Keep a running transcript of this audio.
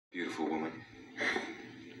beautiful woman.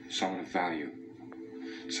 Someone of value.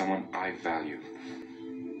 Someone I value.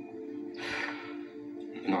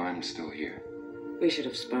 No, I'm still here. We should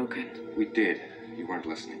have spoken. We did. You weren't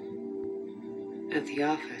listening. At the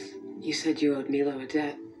office, you said you owed Milo a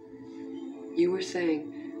debt. You were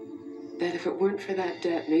saying that if it weren't for that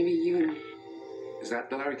debt, maybe you and... Is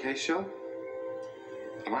that the Larry Case show?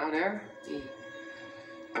 Am I on air? Yeah.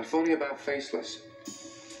 I'm phoning about Faceless.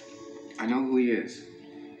 I know who he is.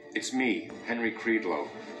 It's me, Henry Creedlow.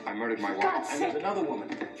 I murdered my wife. And there's another woman,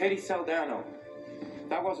 Katie Saldano.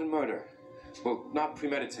 That wasn't murder. Well, not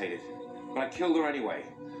premeditated. But I killed her anyway.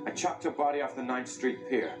 I chucked her body off the 9th Street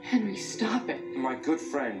Pier. Henry, stop it. My good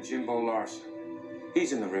friend, Jimbo Larson.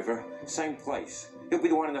 He's in the river, same place. He'll be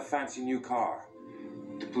the one in the fancy new car.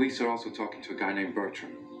 The police are also talking to a guy named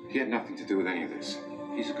Bertram. He had nothing to do with any of this.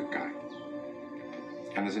 He's a good guy.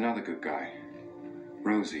 And there's another good guy.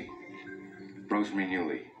 Rosie. Rosemary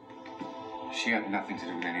Newley. She had nothing to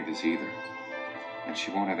do with any of this either. And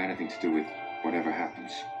she won't have anything to do with whatever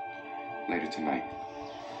happens later tonight.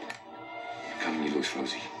 I'm cutting you loose,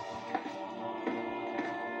 Rosie.